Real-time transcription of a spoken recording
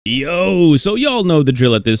Yo, so y'all know the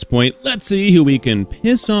drill at this point. Let's see who we can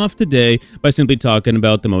piss off today by simply talking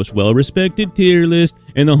about the most well-respected tier list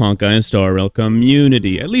in the Honkai Star Rail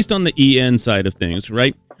community, at least on the EN side of things,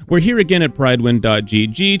 right? We're here again at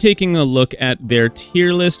pridewind.gg taking a look at their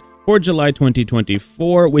tier list for July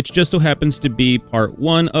 2024, which just so happens to be part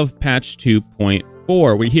 1 of patch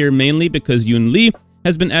 2.4. We're here mainly because Yunli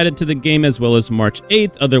has been added to the game, as well as March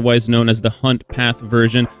 8th, otherwise known as the Hunt Path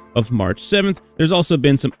version of March 7th. There's also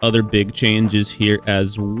been some other big changes here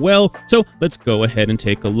as well. So let's go ahead and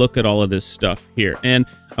take a look at all of this stuff here. And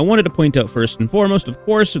I wanted to point out first and foremost, of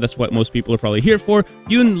course, so that's what most people are probably here for,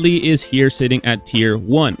 Yunli is here sitting at tier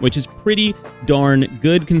 1, which is pretty darn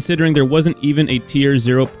good considering there wasn't even a tier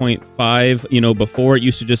 0.5, before. It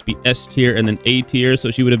used to just be S tier and then A tier,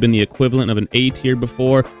 so she would have been the equivalent of an A tier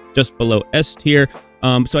before, just below S tier.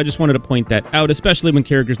 So I just wanted to point that out, especially when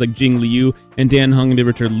characters like Jing Liu and Dan Heng and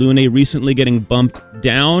Bibitor Lune recently getting bumped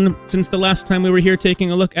down since the last time we were here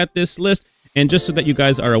taking a look at this list. And just so that you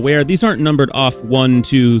guys are aware, these aren't numbered off 1,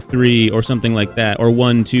 2, 3 or something like that, or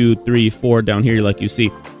 1, 2, 3, 4 down here like you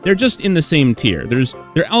see. They're just in the same tier.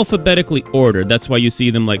 They're alphabetically ordered. That's why you see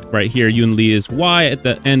them like right here. Yunli is Y at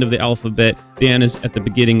the end of the alphabet, Dan is at the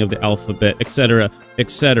beginning of the alphabet, etc.,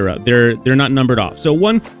 etc. They're not numbered off. So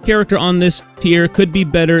one character on this tier could be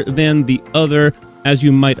better than the other. As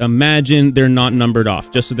you might imagine, they're not numbered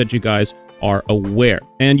off, just so that you guys are aware.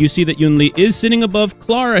 And you see that Yunli is sitting above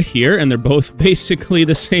Clara here, and they're both basically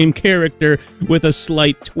the same character with a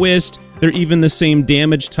slight twist. They're even the same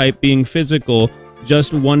damage type, being physical.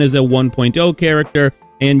 Just one is a 1.0 character,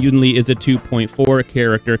 and Yunli is a 2.4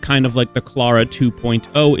 character, kind of like the Clara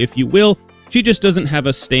 2.0, if you will. She just doesn't have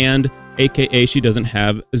a stand, aka she doesn't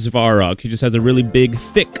have Svarog. She just has a really big,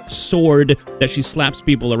 thick sword that she slaps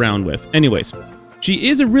people around with. Anyways, she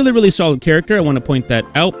is a really, really solid character. I want to point that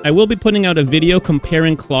out. I will be putting out a video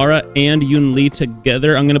comparing Clara and Yunli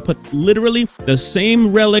together. I'm going to put literally the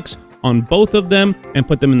same relics on both of them and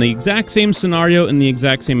put them in the exact same scenario, in the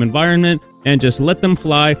exact same environment, and just let them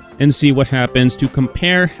fly and see what happens to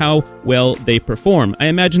compare how well they perform. I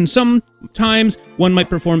imagine sometimes one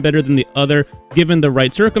might perform better than the other given the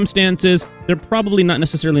right circumstances. They're probably not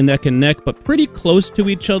necessarily neck and neck, but pretty close to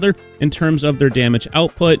each other in terms of their damage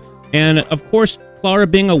output. And of course, Clara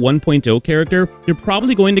being a 1.0 character, you're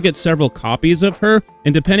probably going to get several copies of her,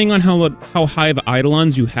 and depending on how high of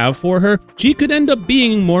Eidolons you have for her, she could end up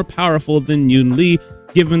being more powerful than Yunli,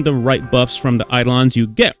 given the right buffs from the Eidolons you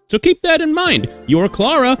get. So keep that in mind. Your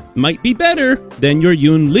Clara might be better than your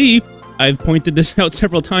Yunli. I've pointed this out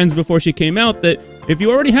several times before she came out, that if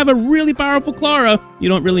you already have a really powerful Clara, you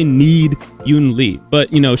don't really need Yunli. But,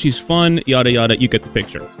 she's fun, yada yada, you get the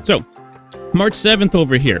picture. So, March 7th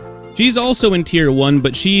over here. She's also in tier 1,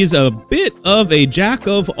 but she's a bit of a jack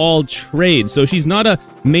of all trades. So she's not a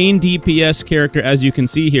main DPS character, as you can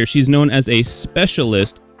see here. She's known as a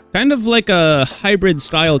specialist, kind of like a hybrid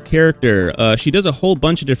style character. She does a whole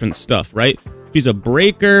bunch of different stuff, right? She's a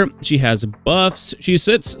breaker, she has buffs, she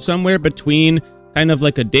sits somewhere between kind of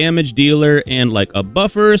like a damage dealer and like a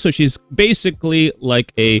buffer. So she's basically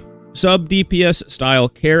like a sub DPS style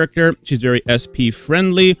character. She's very SP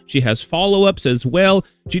friendly. She has follow-ups as well.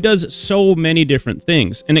 She does so many different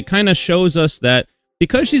things, and it kind of shows us that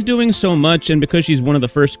because she's doing so much and because she's one of the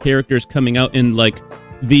first characters coming out in like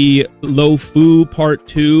the Lo Fu Part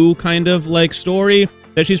 2 kind of like story,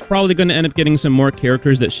 that she's probably going to end up getting some more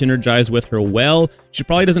characters that synergize with her well. She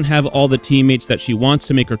probably doesn't have all the teammates that she wants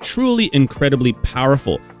to make her truly incredibly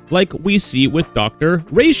powerful, like we see with Dr.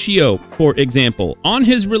 Ratio, for example. On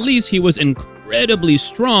his release, he was incredibly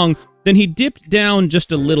strong, then he dipped down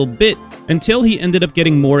just a little bit until he ended up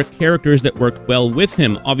getting more characters that worked well with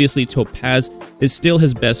him. Obviously, Topaz is still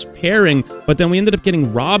his best pairing, but then we ended up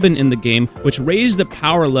getting Robin in the game, which raised the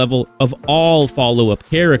power level of all follow-up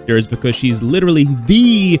characters because she's literally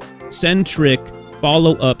the centric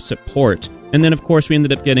follow-up support. And then, of course, we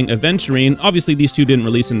ended up getting Aventurine. Obviously, these two didn't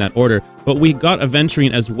release in that order, but we got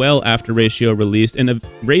Aventurine as well after Ratio released, and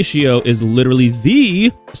Ratio is literally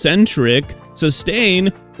the centric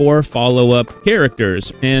sustain for follow-up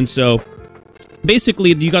characters. And so,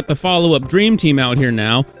 basically, you got the follow-up Dream Team out here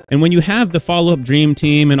now, and when you have the follow-up Dream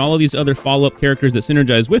Team and all of these other follow-up characters that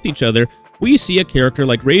synergize with each other, we see a character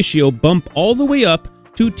like Ratio bump all the way up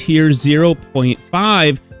to tier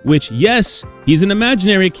 0.5, which, yes, he's an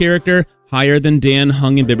imaginary character, higher than Dan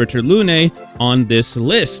Heng and Bibitor Lune on this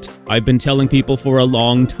list. I've been telling people for a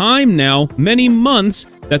long time now, many months,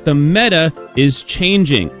 that the meta is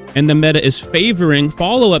changing, and the meta is favoring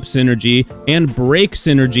follow-up synergy and break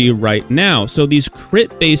synergy right now. So these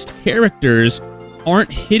crit-based characters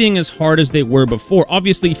aren't hitting as hard as they were before.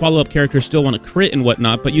 Obviously, follow-up characters still want to crit and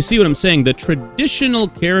whatnot, but you see what I'm saying? The traditional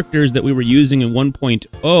characters that we were using in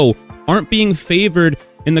 1.0 aren't being favored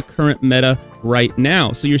in the current meta right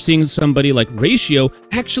now. So you're seeing somebody like Ratio,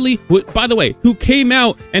 actually, by the way, who came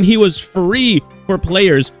out and he was free for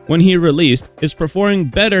players when he released, is performing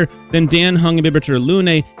better than Dan Hung and Bibitor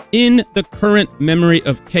Lune in the current Memory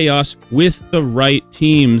of Chaos with the right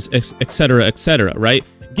teams, etc., right?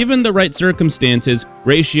 Given the right circumstances,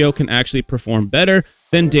 Ratio can actually perform better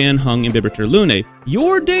than Dan Hung and Bibitor Lune.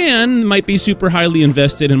 Your Dan might be super highly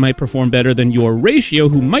invested and might perform better than your Ratio,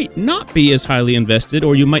 who might not be as highly invested,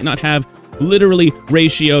 or you might not have literally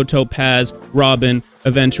Ratio, Topaz, Robin,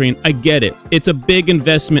 Aventurine. I get it. It's a big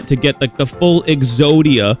investment to get like the full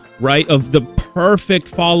Exodia, right, of the perfect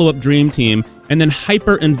follow-up dream team, and then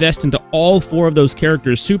hyper invest into all 4 of those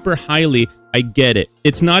characters super highly. I get it.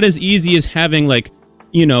 It's not as easy as having like,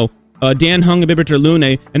 you know, Dan Hung and Bibitor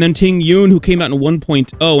Lune, and then Ting Yun, who came out in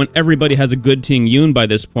 1.0, and everybody has a good Ting Yun by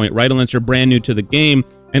this point, right? Unless you're brand new to the game,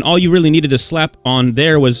 and all you really needed to slap on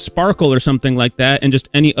there was Sparkle or something like that, and just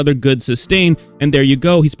any other good sustain, and there you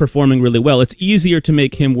go, he's performing really well. It's easier to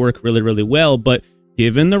make him work really, really well, but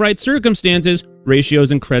given the right circumstances, Ratio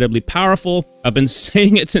is incredibly powerful. I've been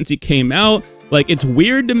saying it since he came out. Like, it's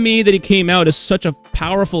weird to me that he came out as such a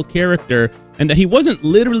powerful character, and that he wasn't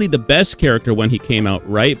literally the best character when he came out,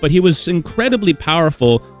 right? But he was incredibly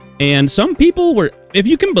powerful, and some people were, if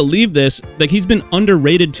you can believe this, like, he's been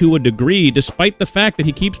underrated to a degree, despite the fact that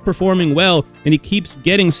he keeps performing well, and he keeps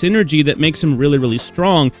getting synergy that makes him really, really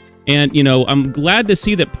strong. And, you know, I'm glad to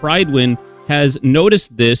see that Pridewin has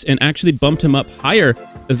noticed this and actually bumped him up higher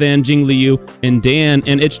than Jingliu and Dan,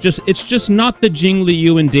 and it's just not the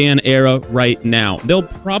Jingliu and Dan era right now. They'll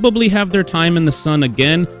probably have their time in the sun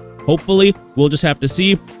again. Hopefully, we'll just have to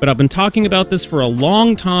see, but I've been talking about this for a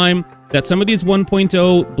long time, that some of these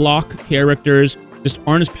 1.0 block characters just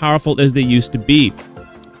aren't as powerful as they used to be.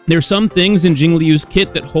 There's some things in Jingliu's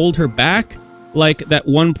kit that hold her back, like that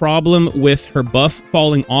one problem with her buff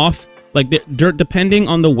falling off. Like, depending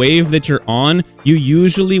on the wave that you're on, you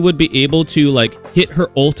usually would be able to, like, hit her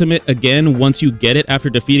ultimate again once you get it after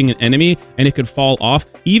defeating an enemy, and it could fall off.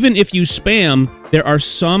 Even if you spam, there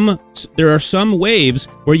are some waves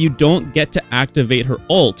where you don't get to activate her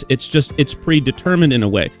ult. It's predetermined in a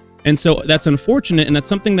way. And so that's unfortunate, and that's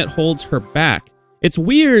something that holds her back. It's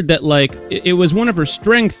weird that, like, it was one of her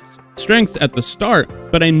strengths at the start,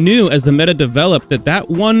 but I knew as the meta developed that that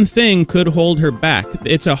one thing could hold her back.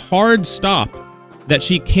 It's a hard stop that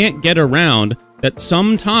she can't get around, that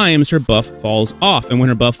sometimes her buff falls off, and when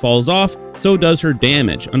her buff falls off, so does her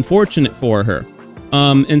damage. Unfortunate for her.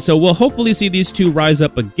 And so we'll hopefully see these two rise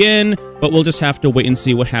up again, but we'll just have to wait and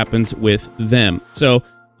see what happens with them. So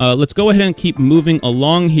let's go ahead and keep moving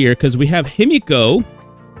along here, because we have Himiko,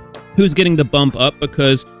 who's getting the bump up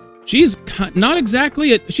because she's not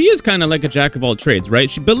exactly she is kind of like a jack of all trades,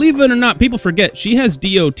 right? Believe it or not, people forget she has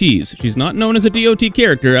DOTs. She's not known as a DOT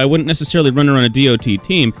character. I wouldn't necessarily run her on a DOT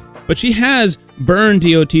team, but she has burn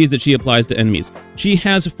DOTs that she applies to enemies. She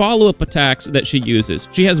has follow-up attacks that she uses.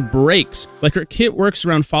 She has breaks. Like, her kit works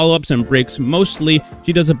around follow-ups and breaks mostly.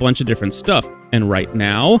 She does a bunch of different stuff. And right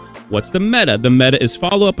now, what's the meta? The meta is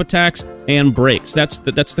follow-up attacks and breaks. That's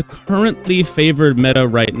the currently favored meta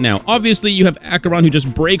right now. Obviously, you have Acheron, who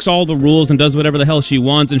just breaks all the rules and does whatever the hell she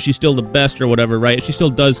wants, and she's still the best or whatever, right? She still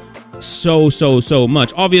does so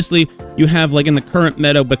much. Obviously, you have, like, in the current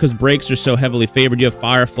meta, because breaks are so heavily favored, you have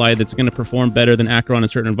Firefly that's going to perform better than Acheron in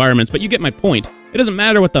certain environments, but you get my point. It doesn't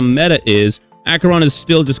matter what the meta is. Acheron is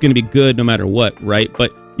still just going to be good no matter what, right?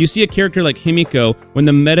 But you see a character like Himiko, when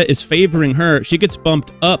the meta is favoring her, she gets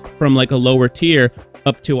bumped up from, like, a lower tier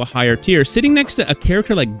up to a higher tier, sitting next to a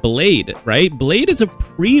character like Blade, right? Blade is a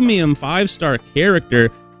premium 5-star character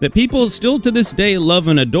that people still to this day love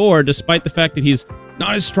and adore, despite the fact that he's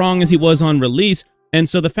not as strong as he was on release. And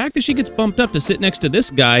so the fact that she gets bumped up to sit next to this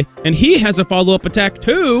guy, and he has a follow-up attack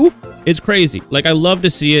too, is crazy. Like, I love to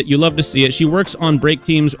see it. You love to see it. She works on break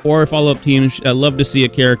teams or follow-up teams. I love to see a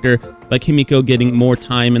character like Himiko getting more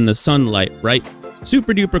time in the sunlight, right?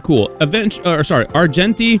 Super duper cool.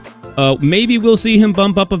 Argenti, maybe we'll see him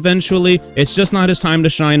bump up eventually. It's just not his time to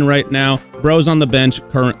shine right now. Bro's on the bench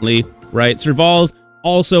currently, right? Serval's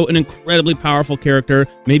also an incredibly powerful character.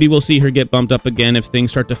 Maybe we'll see her get bumped up again if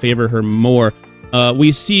things start to favor her more.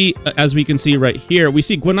 We see, as we can see right here, we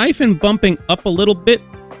see Gwenaifen bumping up a little bit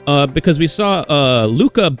because we saw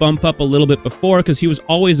Luca bump up a little bit before, because he was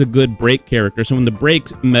always a good break character. So when the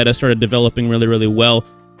break meta started developing really, really well,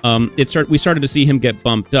 we started to see him get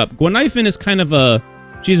bumped up. Gwenaifen is kind of a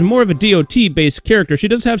she's more of a DOT-based character. She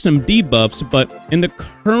does have some debuffs, but in the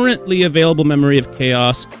currently available Memory of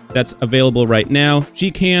Chaos that's available right now,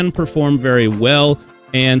 she can perform very well,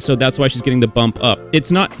 and so that's why she's getting the bump up.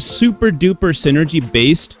 It's not super-duper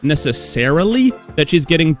synergy-based necessarily that she's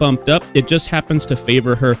getting bumped up. It just happens to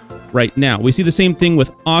favor her right now. We see the same thing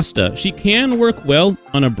with Asta. She can work well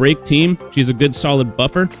on a break team. She's a good solid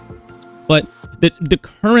buffer, but the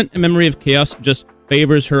current Memory of Chaos just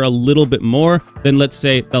favors her a little bit more than, let's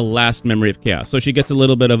say, the last Memory of Chaos. So she gets a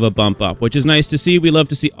little bit of a bump up, which is nice to see. We love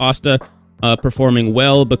to see Asta performing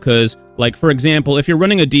well because, like, for example, if you're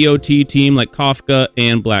running a DOT team like Kafka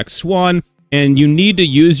and Black Swan, and you need to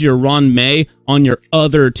use your Ron Mei on your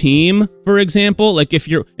other team, for example, like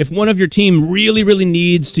if one of your team really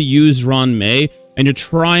needs to use Ron Mei, and you're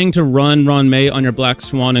trying to run Ron Mei on your Black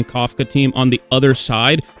Swan and Kafka team on the other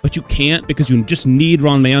side, but you can't because you just need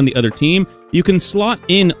Ron Mei on the other team, you can slot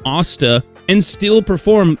in Asta and still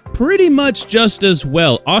perform pretty much just as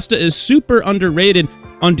well. Asta is super underrated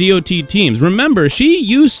on DOT teams. Remember, she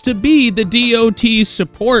used to be the DOT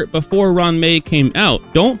support before Ron Mei came out.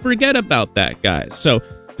 Don't forget about that, guys. So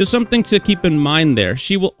just something to keep in mind there.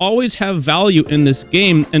 She will always have value in this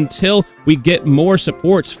game until we get more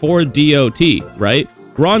supports for DOT, right?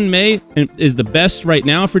 Ron Mei is the best right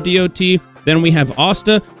now for DOT. Then we have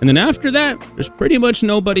Asta, and then after that, there's pretty much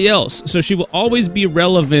nobody else. So she will always be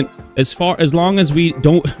relevant as long as we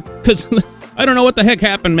don't, because I don't know what the heck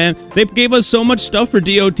happened, man. They gave us so much stuff for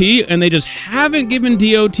DOT, and they just haven't given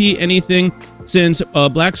DOT anything since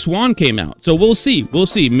Black Swan came out. So we'll see. We'll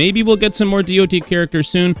see. Maybe we'll get some more DOT characters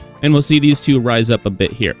soon, and we'll see these two rise up a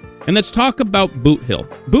bit here. And let's talk about Boot Hill.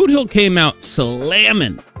 Boot Hill came out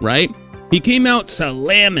slamming, right? He came out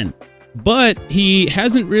slamming, but he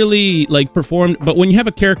hasn't really, like, performed. But when you have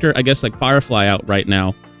a character, I guess, like Firefly out right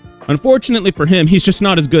now, unfortunately for him, he's just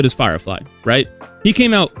not as good as Firefly, right? He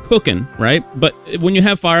came out cooking, right? But when you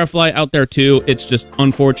have Firefly out there too, it's just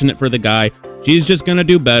unfortunate for the guy. She's just going to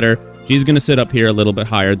do better. She's going to sit up here a little bit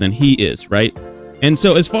higher than he is, right? And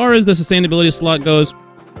so as far as the sustainability slot goes,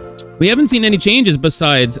 we haven't seen any changes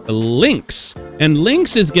besides Lynx. And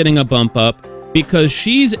Lynx is getting a bump up because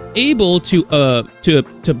she's able to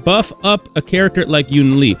buff up a character like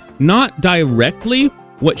Yunli. Not directly.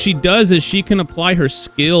 What she does is she can apply her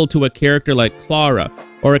skill to a character like Clara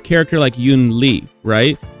or a character like Yunli,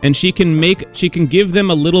 right? And she can give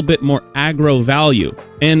them a little bit more aggro value.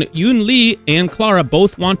 And Yunli and Clara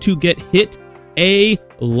both want to get hit a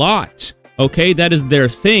lot, okay? That is their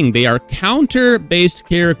thing. They are counter-based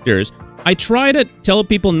characters. I try to tell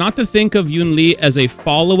people not to think of Yunli as a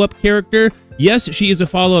follow-up character. Yes, she is a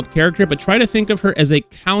follow-up character, but try to think of her as a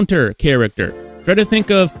counter character. Try to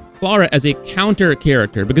think of Clara as a counter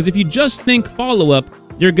character, because if you just think follow-up,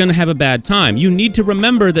 you're gonna have a bad time. You need to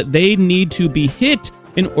remember that they need to be hit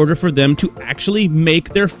in order for them to actually make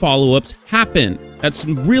their follow-ups happen. That's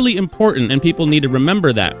really important, and people need to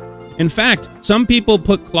remember that. In fact, some people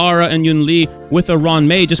put Clara and Yunli with a Ron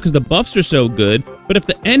Mei just because the buffs are so good, but if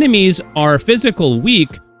the enemies are physical weak,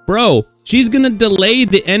 bro, she's gonna delay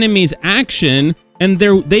the enemy's action, and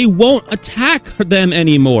they won't attack them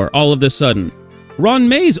anymore all of a sudden. Ron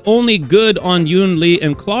Mei's only good on Yunli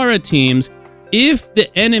and Clara teams if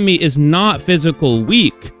the enemy is not physical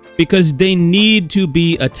weak, because they need to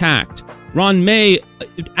be attacked. Ron Mei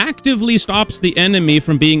actively stops the enemy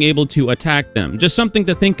from being able to attack them. Just something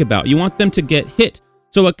to think about. You want them to get hit.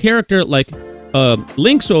 So a character like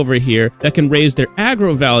Lynx over here that can raise their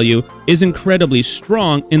aggro value is incredibly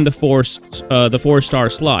strong in the 4-star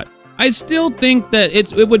slot. I still think that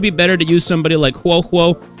it would be better to use somebody like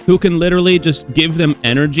Huo, who can literally just give them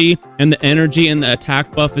energy, and the energy and the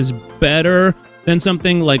attack buff is better than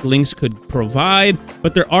something like Lynx could provide.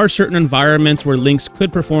 But there are certain environments where Lynx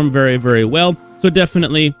could perform very well. So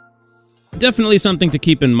definitely something to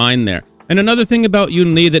keep in mind there. And another thing about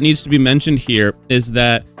Yunli that needs to be mentioned here is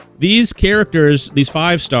that these characters, these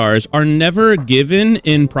 5 stars, are never given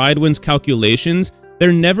in Pridewind's calculations.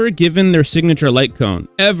 They're never given their signature light cone,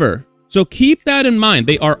 ever. So keep that in mind.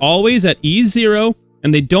 They are always at E0,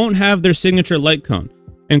 and they don't have their signature light cone.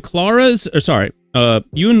 And Yunli's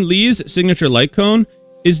signature light cone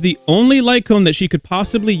is the only light cone that she could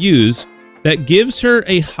possibly use that gives her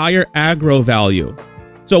a higher aggro value.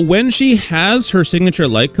 So when she has her signature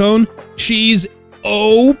light cone, she's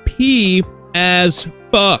OP as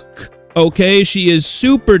fuck. Okay, she is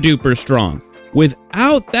super duper strong.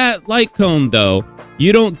 Without that light cone, though,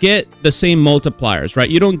 you don't get the same multipliers, right?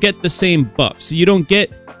 You don't get the same buffs. You don't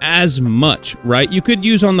get as much, right? You could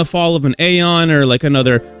use on the fall of an Aeon or like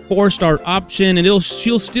another 4-star option, and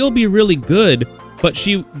she'll still be really good, but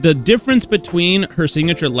the difference between her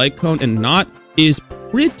signature light cone and not is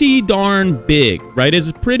pretty darn big, right?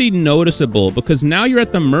 It's pretty noticeable because now you're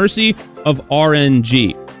at the mercy of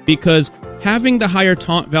RNG, because having the higher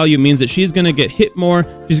taunt value means that she's going to get hit more,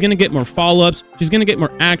 she's going to get more follow-ups, she's going to get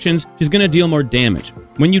more actions, she's going to deal more damage.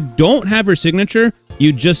 When you don't have her signature,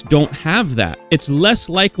 you just don't have that. It's less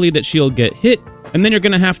likely that she'll get hit, and then you're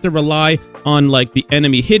going to have to rely on like the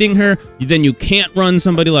enemy hitting her. Then you can't run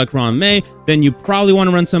somebody like Ron May. Then you probably want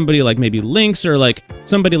to run somebody like maybe Lynx or like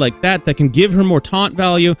somebody like that can give her more taunt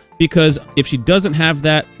value, because if she doesn't have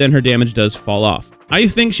that, then her damage does fall off. I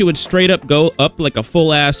think she would straight up go up like a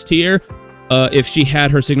full ass tier if she had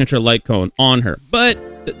her signature light cone on her.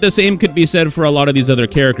 But the same could be said for a lot of these other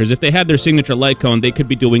characters. If they had their signature light cone, they could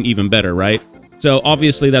be doing even better, right? So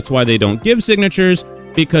obviously that's why they don't give signatures,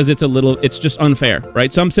 because it's just unfair,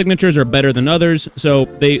 right? Some signatures are better than others, so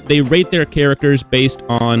they rate their characters based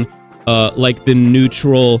on like the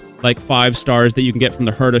neutral like 5 stars that you can get from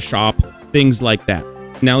the Herta shop, things like that.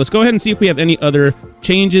 Now let's go ahead and see if we have any other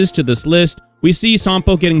changes to this list. We see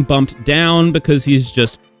Sampo getting bumped down because he's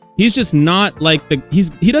just not like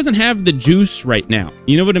he doesn't have the juice right now.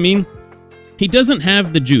 You know what I mean? He doesn't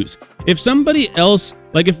have the juice. If somebody else,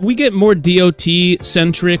 like if we get more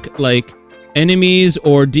DOT-centric like enemies,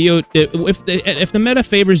 or if the meta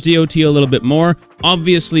favors DOT a little bit more,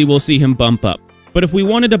 obviously we'll see him bump up. But if we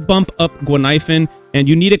wanted to bump up Gwynaifen, and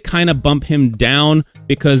you need to kind of bump him down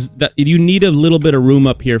because you need a little bit of room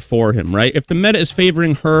up here for him, right? If the meta is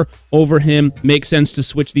favoring her over him, makes sense to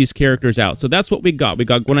switch these characters out. So that's what we got. We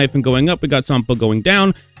got Gwynaifen going up, we got Sampo going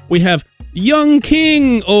down. We have Young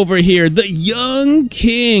King over here, the Young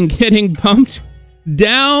King getting bumped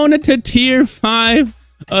down to tier 5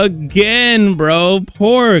 again, bro.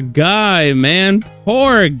 Poor guy, man.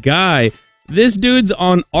 Poor guy. This dude's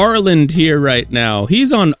on Arlen tier right now.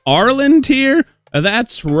 He's on Arlen tier?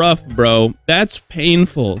 That's rough, bro. That's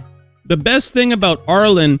painful. The best thing about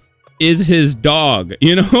Arlen is his dog.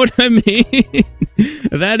 You know what I mean?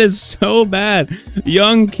 That is so bad.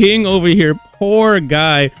 Young King over here, poor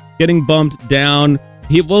guy, getting bumped down.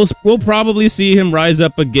 We'll probably see him rise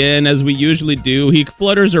up again, as we usually do. He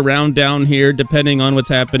flutters around down here, depending on what's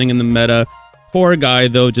happening in the meta. Poor guy,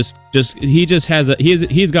 though, he's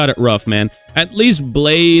got it rough, man. At least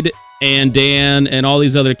Blade and Dan and all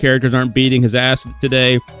these other characters aren't beating his ass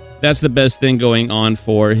today. That's the best thing going on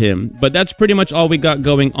for him. But that's pretty much all we got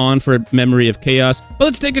going on for Memory of Chaos. But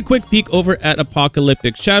let's take a quick peek over at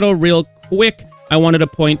Apocalyptic Shadow real quick. I wanted to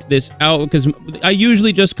point this out because I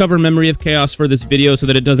usually just cover Memory of Chaos for this video so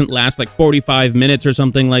that it doesn't last like 45 minutes or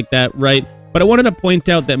something like that, right? But I wanted to point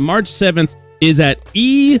out that March 7th is at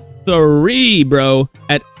E3, bro.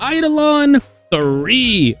 At Eidolon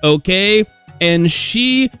 3, okay? And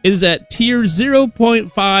she is at tier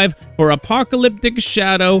 0.5 for Apocalyptic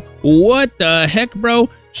Shadow. What the heck, bro?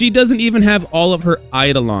 She doesn't even have all of her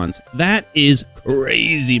Eidolons. That is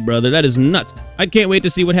crazy, brother. That is nuts. I can't wait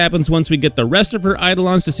to see what happens once we get the rest of her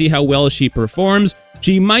Eidolons to see how well she performs.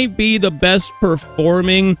 She might be the best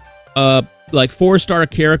performing like 4-star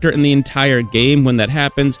character in the entire game when that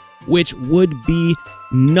happens, which would be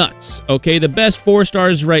nuts. Okay, the best 4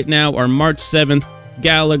 stars right now are March 7th,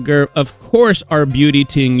 Gallagher, of course our beauty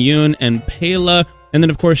Ting Yun and Pela, and then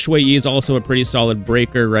of course Shui Yi is also a pretty solid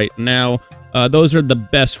breaker right now. Those are the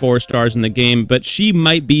best 4 stars in the game, but she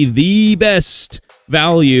might be the best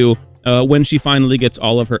value when she finally gets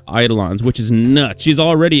all of her Eidolons, which is nuts. She's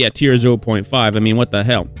already at tier 0.5. I mean, what the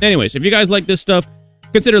hell? Anyways, if you guys like this stuff,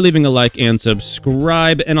 consider leaving a like and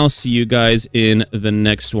subscribe, and I'll see you guys in the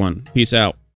next one. Peace out.